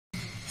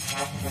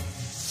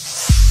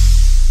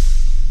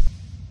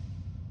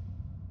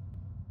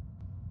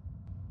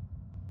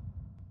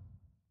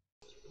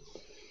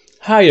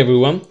Hi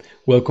everyone,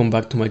 welcome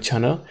back to my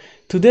channel.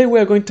 Today we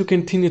are going to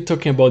continue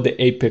talking about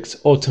the Apex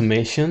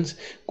automations.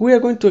 We are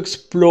going to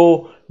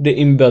explore the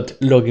inbuilt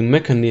logging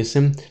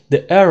mechanism,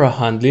 the error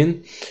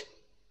handling,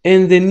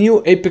 and the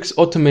new Apex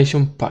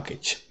automation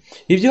package.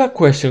 If you have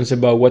questions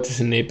about what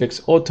is an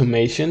Apex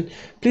automation,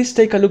 please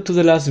take a look to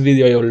the last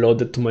video I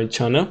uploaded to my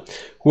channel,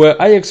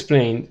 where I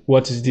explained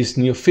what is this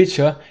new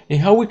feature and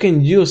how we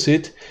can use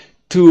it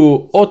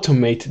to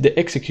automate the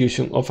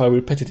execution of a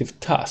repetitive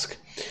task.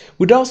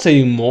 Without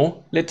saying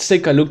more, let's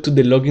take a look to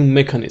the logging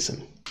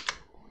mechanism.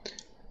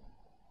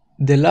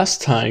 The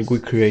last time we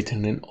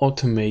created an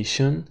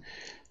automation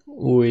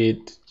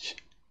which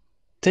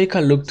take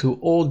a look to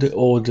all the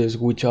orders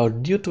which are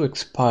due to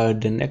expire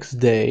the next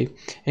day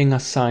and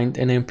assigned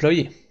an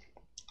employee.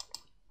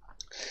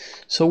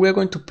 So we are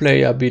going to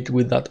play a bit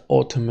with that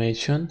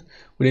automation.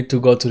 We need to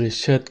go to the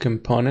shared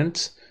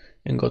components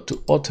and go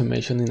to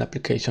automation in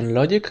application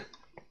logic.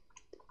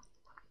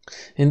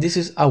 And this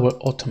is our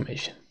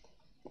automation.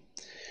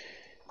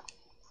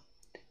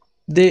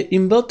 The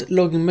inbuilt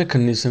logging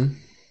mechanism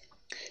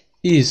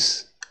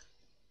is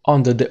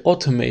under the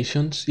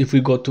automations. If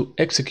we go to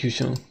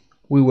execution,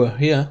 we were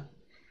here,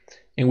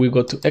 and we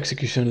go to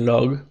execution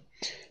log,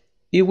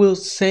 it will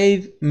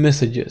save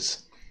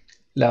messages.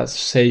 Let's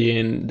say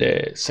in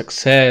the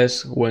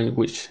success,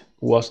 which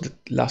was the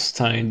last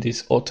time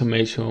this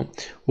automation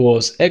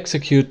was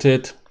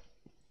executed,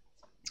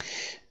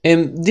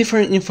 and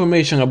different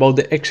information about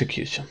the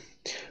execution.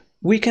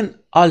 We can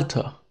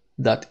alter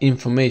that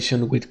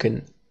information. We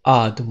can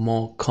add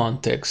more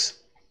context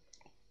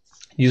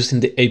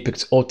using the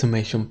Apex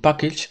automation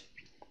package,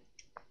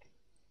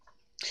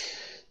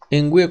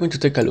 and we are going to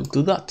take a look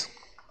to that.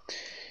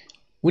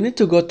 We need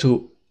to go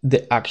to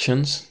the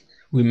actions.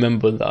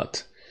 Remember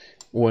that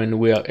when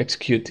we are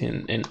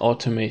executing an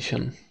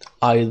automation,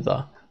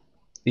 either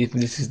if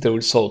this is the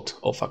result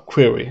of a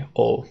query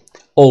or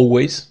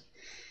always,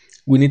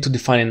 we need to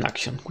define an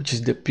action, which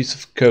is the piece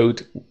of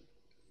code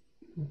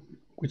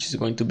which is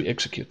going to be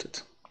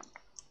executed.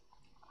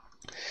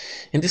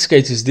 In this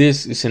case,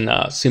 this is in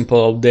a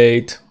simple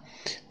update.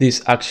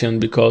 This action,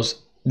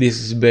 because this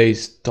is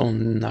based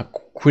on a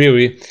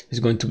query, is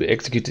going to be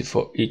executed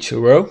for each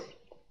row.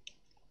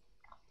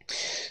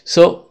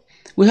 So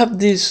we have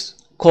these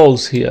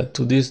calls here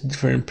to these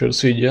different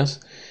procedures.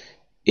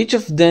 Each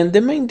of them,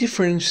 the main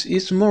difference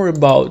is more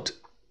about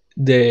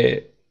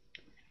the,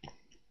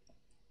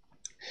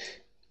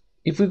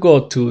 if we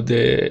go to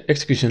the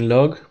execution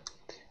log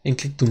and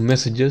click to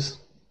messages,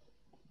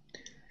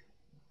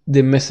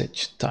 the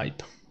message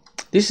type.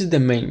 This is the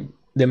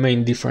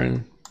main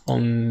difference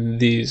on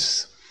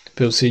these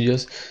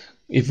procedures.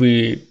 If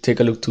we take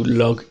a look to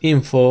log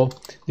info,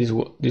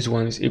 this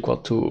one is equal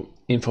to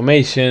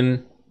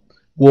information,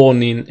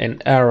 warning,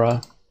 and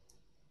error,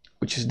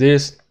 which is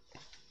this,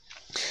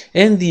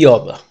 and the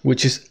other,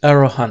 which is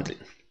error handling.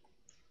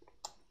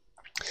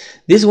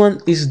 This one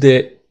is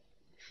the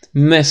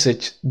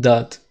message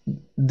that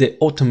the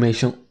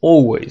automation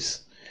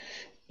always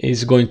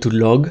is going to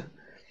log.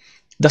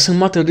 Doesn't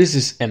matter, this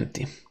is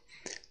empty.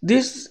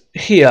 This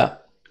here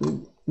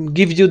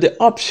gives you the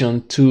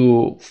option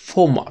to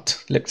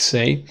format, let's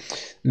say,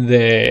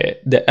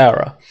 the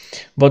error.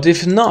 But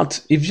if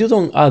not, if you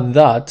don't add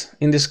that,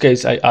 in this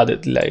case I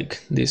added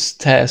like this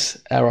test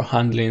error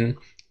handling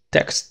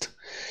text.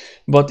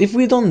 But if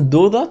we don't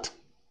do that,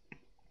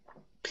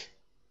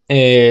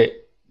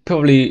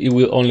 probably it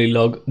will only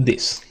log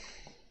this.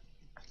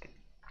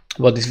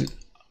 But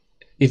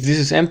if this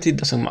is empty, it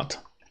doesn't matter.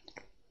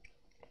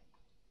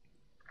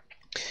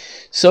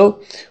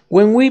 So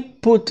when we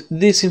put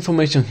this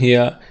information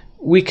here,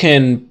 we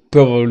can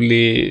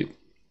probably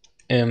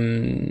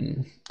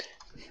add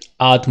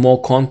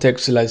more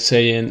context, like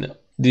saying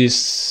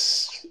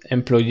this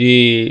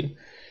employee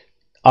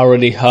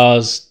already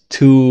has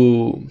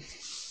two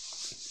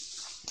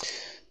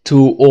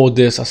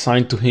orders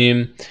assigned to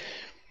him,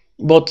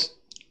 but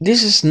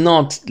this is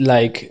not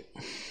like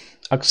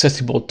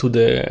accessible to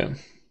the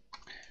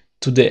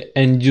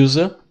end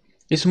user.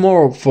 It's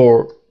more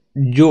for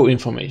your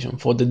information,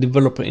 for the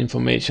developer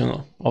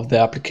information of the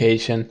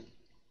application,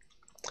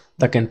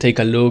 that can take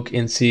a look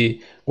and see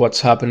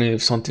what's happening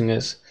if something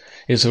is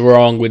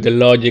wrong with the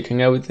logic and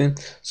everything.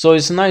 So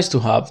it's nice to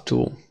have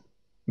to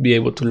be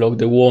able to log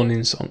the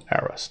warnings on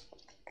errors.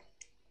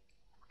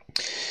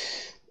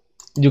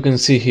 You can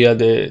see here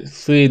the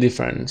three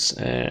different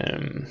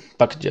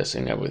packages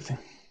and everything.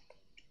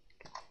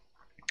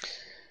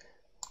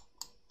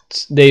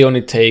 They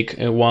only take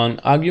one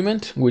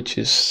argument, which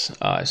is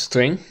a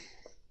string.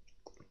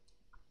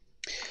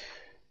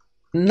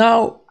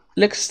 Now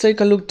let's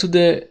take a look to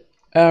the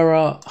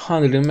error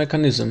handling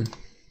mechanism.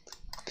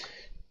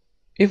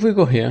 If we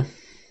go here,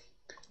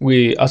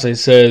 as I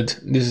said,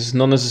 this is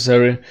not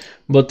necessary,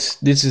 but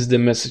this is the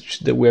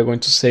message that we are going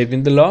to save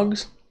in the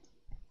logs.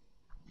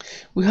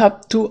 We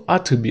have two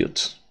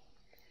attributes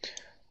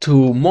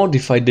to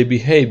modify the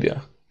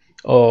behavior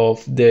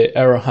of the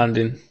error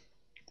handling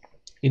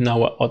in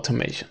our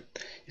automation.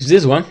 It's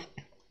this one,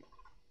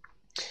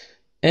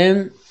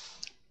 and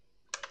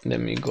let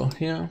me go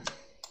here,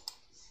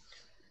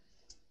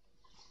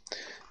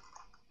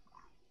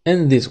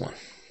 and this one,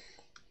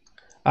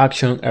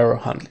 action error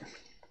handling.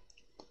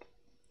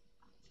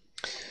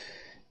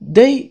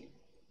 They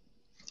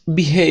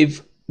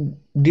behave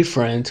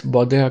different,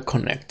 but they are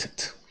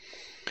connected.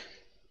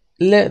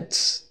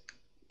 Let's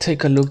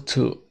take a look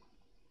to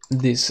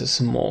this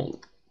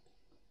small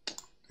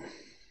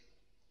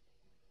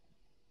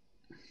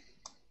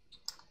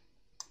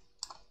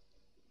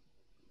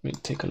let me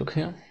take a look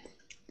here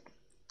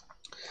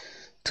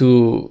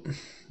to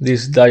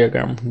this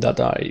diagram that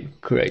I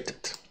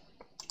created.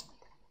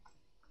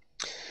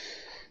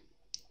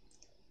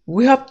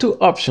 We have two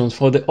options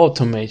for the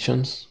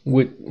automations.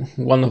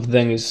 One of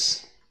them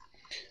is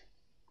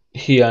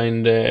here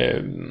in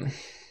the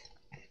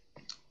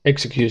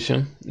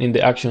execution, in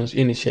the actions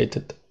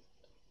initiated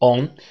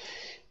on.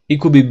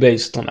 It could be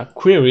based on a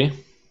query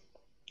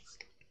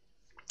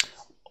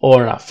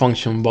or a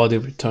function body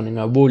returning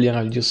a boolean,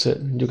 as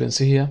you can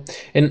see here.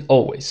 And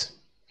always,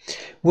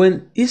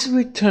 when this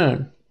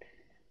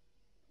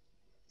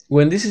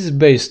is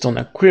based on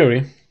a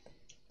query,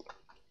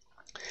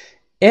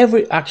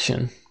 every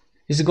action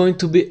is going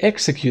to be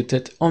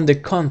executed on the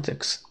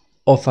context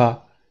of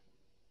a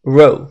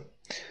row.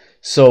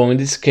 So in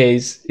this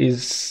case,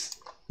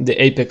 the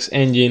Apex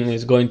engine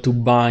is going to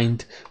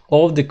bind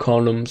all the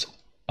columns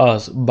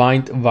as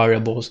bind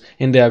variables,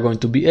 and they are going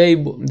to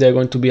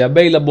be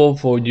available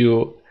for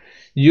you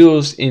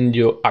use in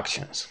your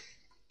actions.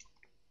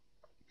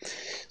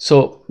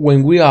 So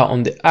when we are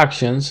on the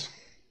actions,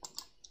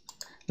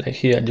 like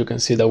here, you can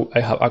see that I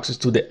have access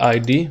to the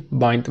ID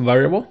bind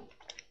variable.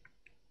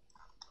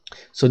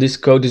 So this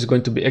code is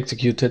going to be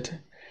executed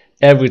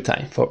every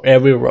time for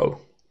every row.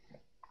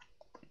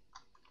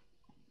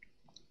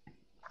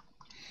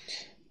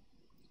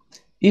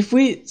 If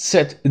we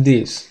set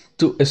this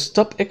to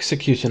stop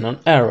execution on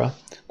error,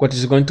 what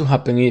is going to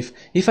happen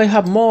if I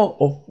have more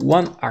of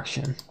one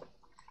action,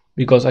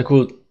 because I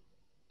could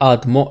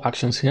add more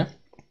actions here,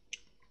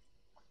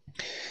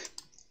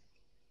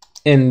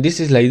 and this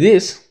is like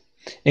this,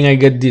 and I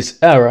get this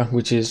error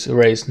which is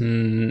raised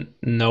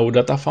no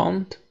data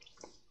found,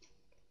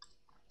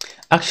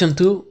 action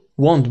 2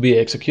 won't be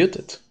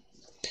executed.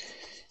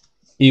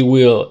 It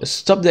will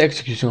stop the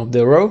execution of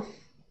the row,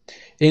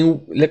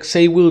 and let's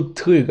say will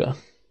trigger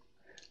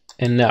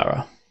an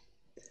error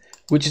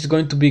which is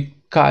going to be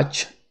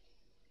catch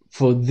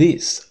for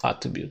this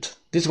attribute.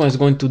 This one is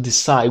going to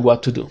decide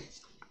what to do.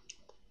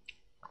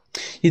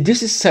 If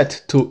this is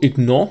set to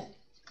ignore,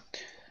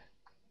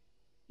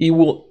 it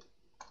will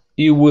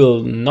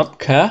not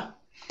care,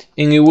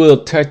 and it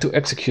will try to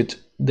execute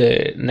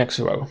the next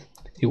row.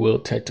 It will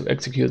try to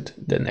execute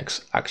the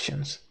next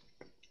actions.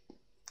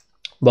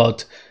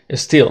 But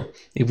still,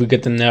 if we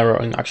get an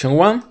error in action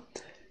 1,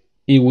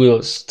 it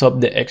will stop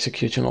the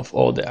execution of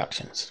all the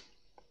actions.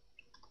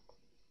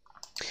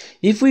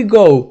 If we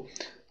go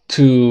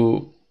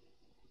to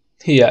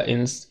here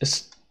and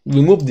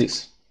remove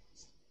this,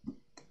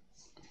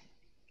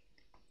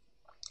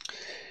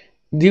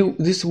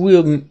 this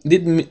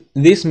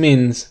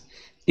means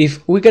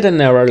if we get an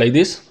error like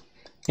this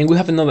and we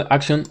have another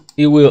action,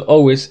 it will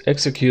always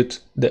execute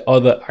the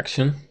other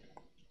action.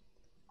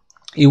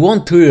 It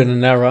won't trigger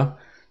an error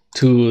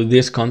to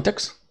this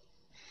context,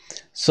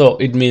 so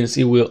it means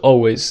it will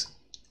always,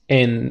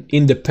 and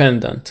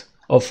independent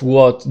of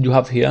what you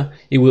have here,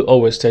 it will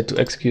always try to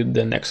execute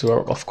the next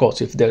row, of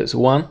course, if there is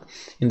one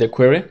in the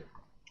query,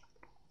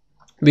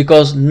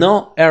 because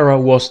no error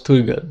was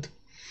triggered,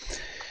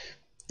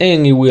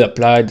 and it will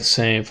apply the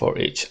same for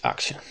each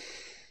action.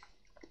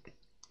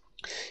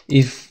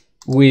 If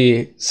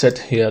we set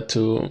here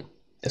to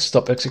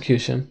stop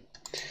execution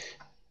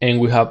and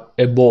we have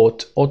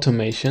abort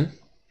automation,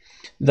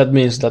 that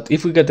means that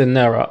if we get an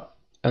error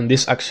on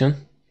this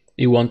action,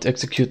 it won't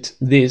execute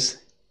this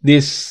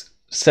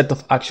set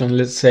of action.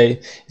 Let's say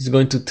is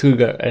going to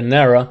trigger an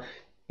error,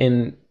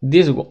 and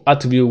this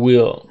attribute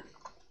will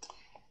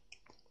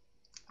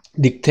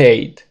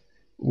dictate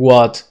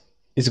what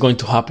is going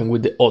to happen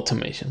with the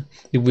automation.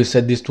 If we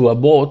set this to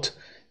abort,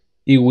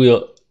 it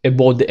will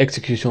abort the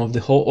execution of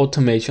the whole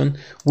automation.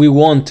 We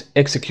won't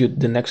execute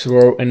the next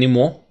row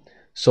anymore,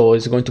 so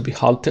it's going to be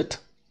halted.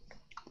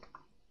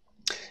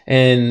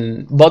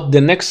 But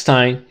the next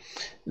time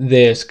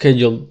the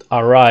schedule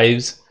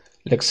arrives,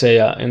 let's say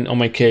on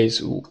my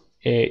case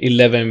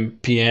 11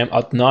 p.m.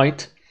 at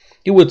night,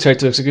 it will try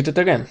to execute it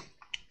again.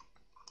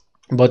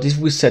 But if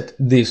we set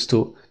this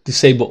to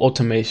disable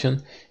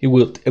automation, it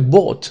will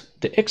abort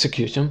the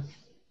execution,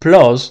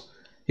 plus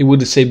it will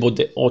disable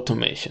the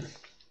automation.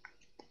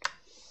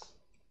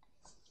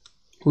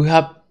 We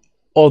have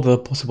other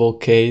possible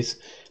case,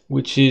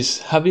 which is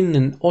having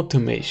an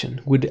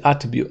automation with the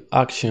attribute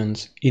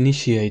actions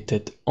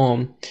initiated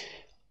on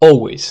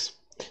always.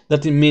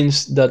 That it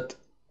means that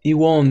it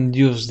won't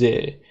use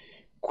the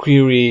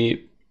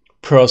query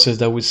process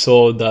that we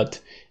saw that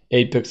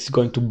Apex is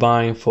going to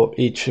bind for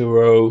each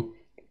row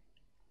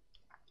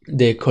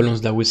the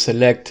columns that we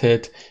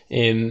selected,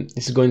 and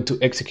it's going to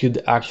execute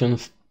the action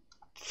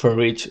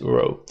for each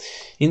row.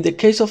 In the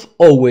case of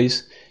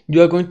always,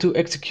 you are going to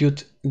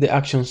execute the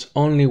actions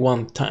only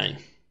one time.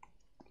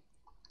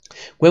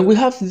 When we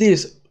have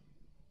these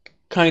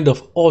kind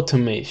of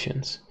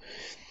automations,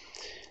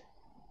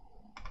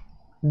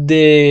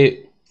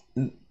 the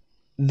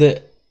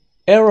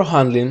error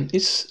handling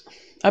is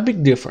a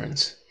big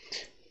difference.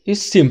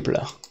 It's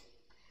simpler.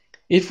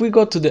 If we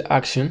go to the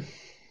action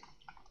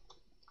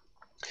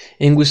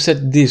and we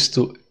set this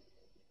to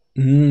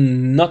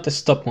not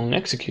stop on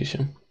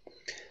execution,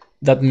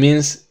 that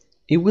means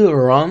it will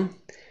run,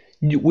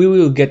 we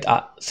will get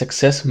a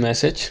success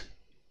message,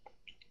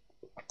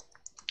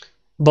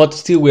 but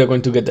still we are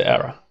going to get the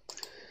error.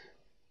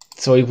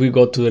 So if we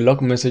go to the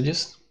log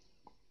messages,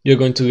 you're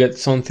going to get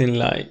something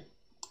like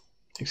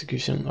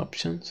execution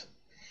options.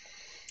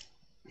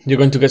 You're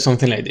going to get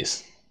something like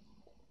this.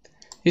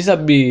 It's a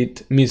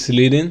bit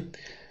misleading,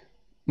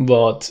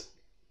 but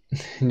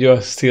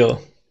you're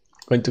still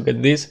going to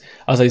get this.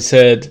 As I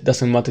said,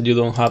 doesn't matter, you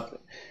don't have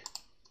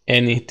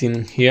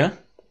anything here,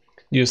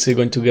 you're still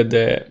going to get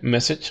the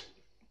message,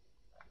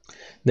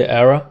 the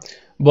error.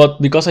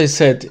 But because I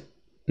said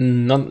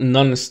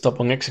non-stop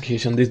on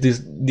execution, this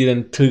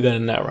didn't trigger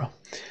an error.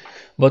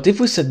 But if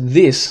we set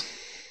this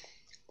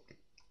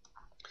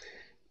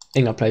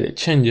and apply the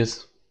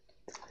changes,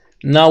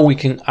 now we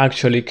can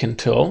actually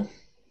control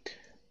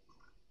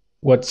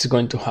what's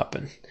going to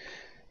happen.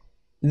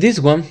 This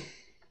one,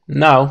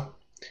 now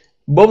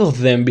both of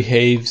them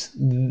behaves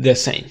the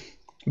same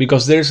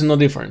because there is no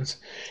difference.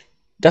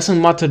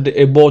 Doesn't matter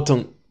the abort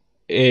on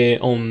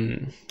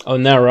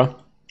error,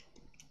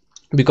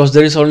 because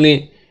there is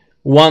only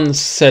one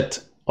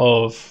set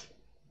of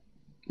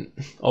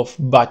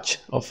batch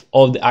of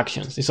all the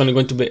actions. It's only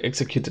going to be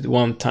executed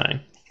one time.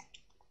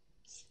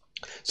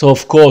 So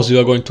of course you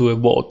are going to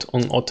abort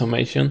on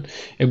automation,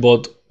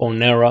 abort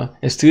on error.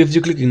 And still, if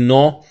you click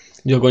ignore,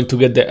 you're going to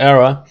get the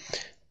error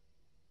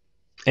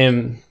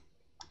and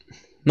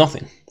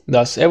nothing.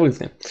 That's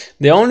everything.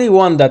 The only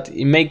one that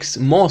it makes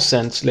more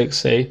sense, let's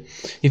say,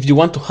 if you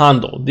want to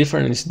handle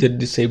different, is the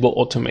disable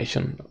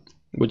automation,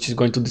 which is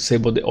going to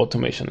disable the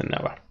automation and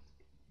error.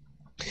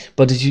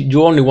 But if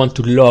you only want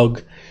to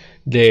log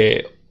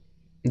the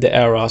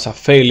error as a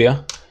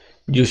failure,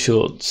 you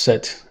should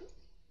set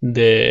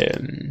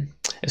the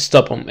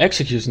stop on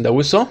execution that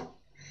we saw,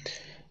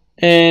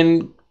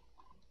 and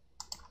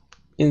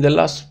in the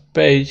last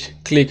page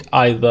click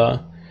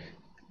either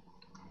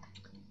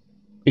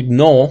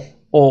ignore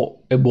or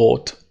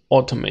abort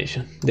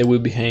automation. They will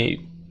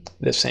behave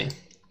the same,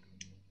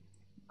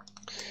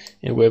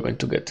 and we're going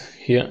to get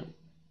here.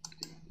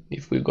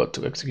 If we go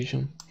to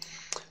execution,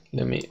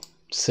 let me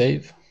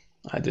save.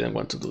 I didn't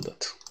want to do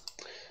that.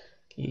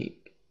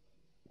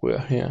 We're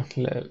here.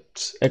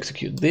 Let's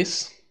execute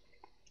this.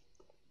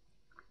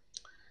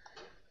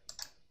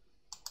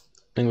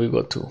 And we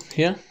go to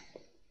here,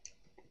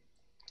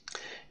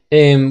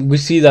 and we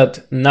see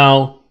that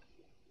now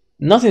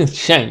nothing's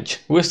changed.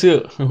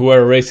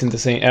 We're raising the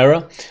same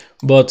error,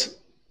 but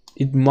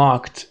it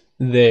marked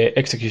the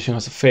execution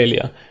as a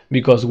failure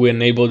because we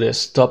enabled the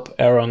stop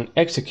error on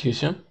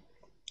execution.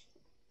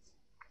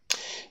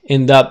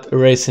 In that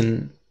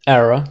raising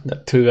error,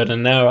 that triggered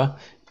an error,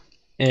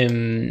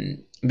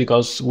 and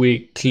because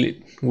we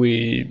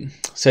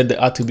set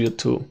the attribute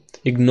to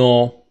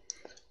ignore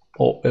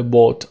or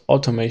abort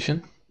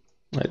automation,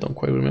 I don't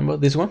quite remember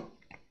this one,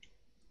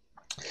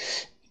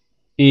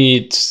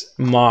 it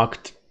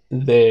marked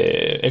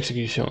the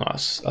execution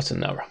as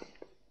an error.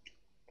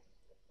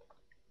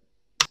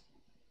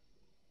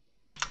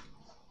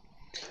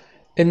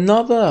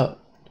 Another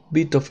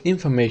bit of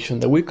information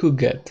that we could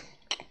get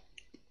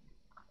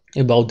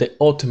about the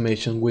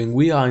automation when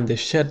we are in the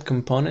shared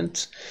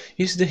components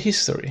is the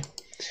history.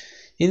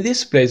 In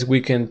this place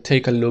we can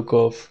take a look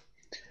of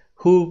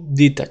who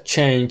did a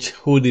change,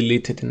 who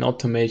deleted an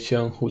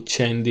automation, who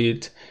changed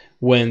it,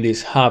 when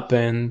this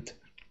happened,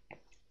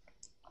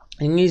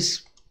 and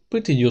it's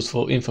pretty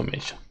useful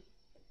information.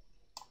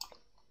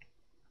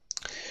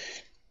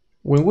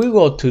 When we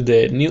go to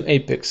the new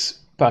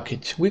Apex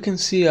package, we can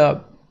see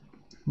a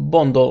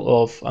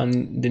bundle of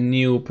the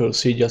new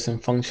procedures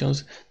and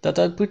functions that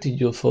are pretty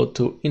useful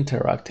to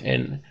interact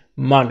and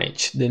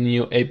manage the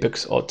new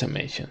Apex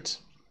automations.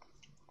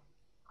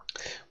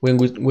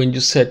 When you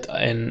set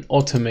an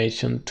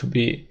automation to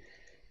be,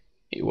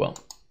 well,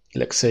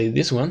 let's say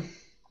this one,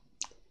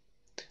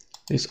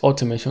 this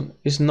automation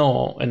is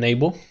now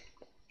enabled,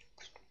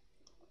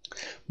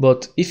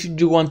 but if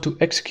you want to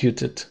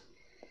execute it,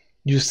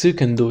 you still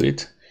can do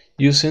it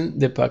using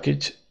the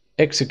package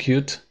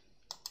execute,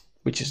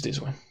 which is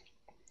this one,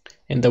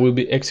 and that will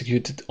be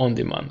executed on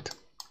demand.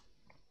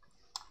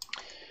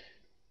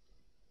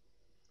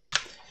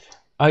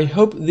 I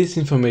hope this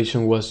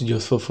information was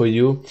useful for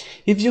you.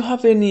 If you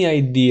have any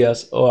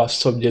ideas or a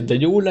subject that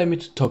you would like me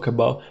to talk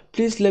about,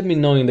 please let me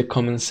know in the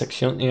comment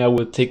section and I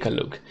will take a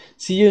look.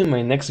 See you in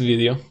my next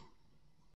video.